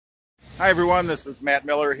Hi everyone, this is Matt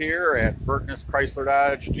Miller here at Burtness Chrysler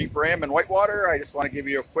Dodge Jeep Ram in Whitewater. I just want to give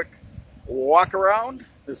you a quick walk around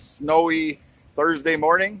this snowy Thursday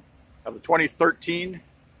morning of the 2013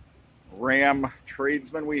 Ram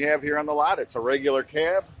Tradesman we have here on the lot. It's a regular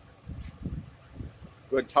cab,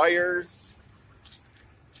 good tires,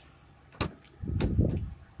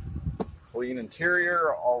 clean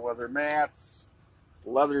interior, all-weather mats,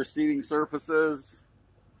 leather seating surfaces,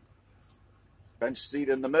 bench seat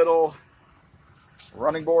in the middle,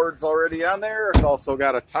 running boards already on there. It's also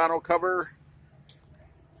got a tonneau cover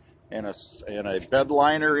and a bed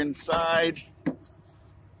liner inside.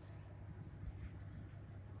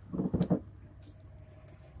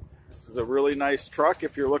 This is a really nice truck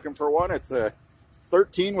if you're looking for one. It's a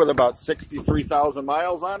 13 with about 63,000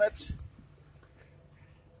 miles on it.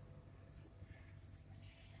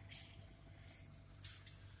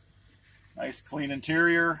 Nice clean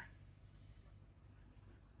interior.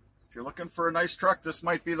 If you're looking for a nice truck, this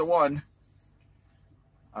might be the one.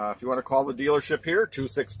 If you want to call the dealership here,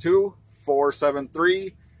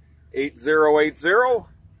 262-473-8080.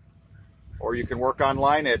 Or you can work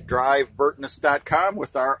online at driveburtness.com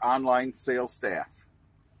with our online sales staff.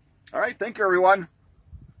 All right, thank you, everyone.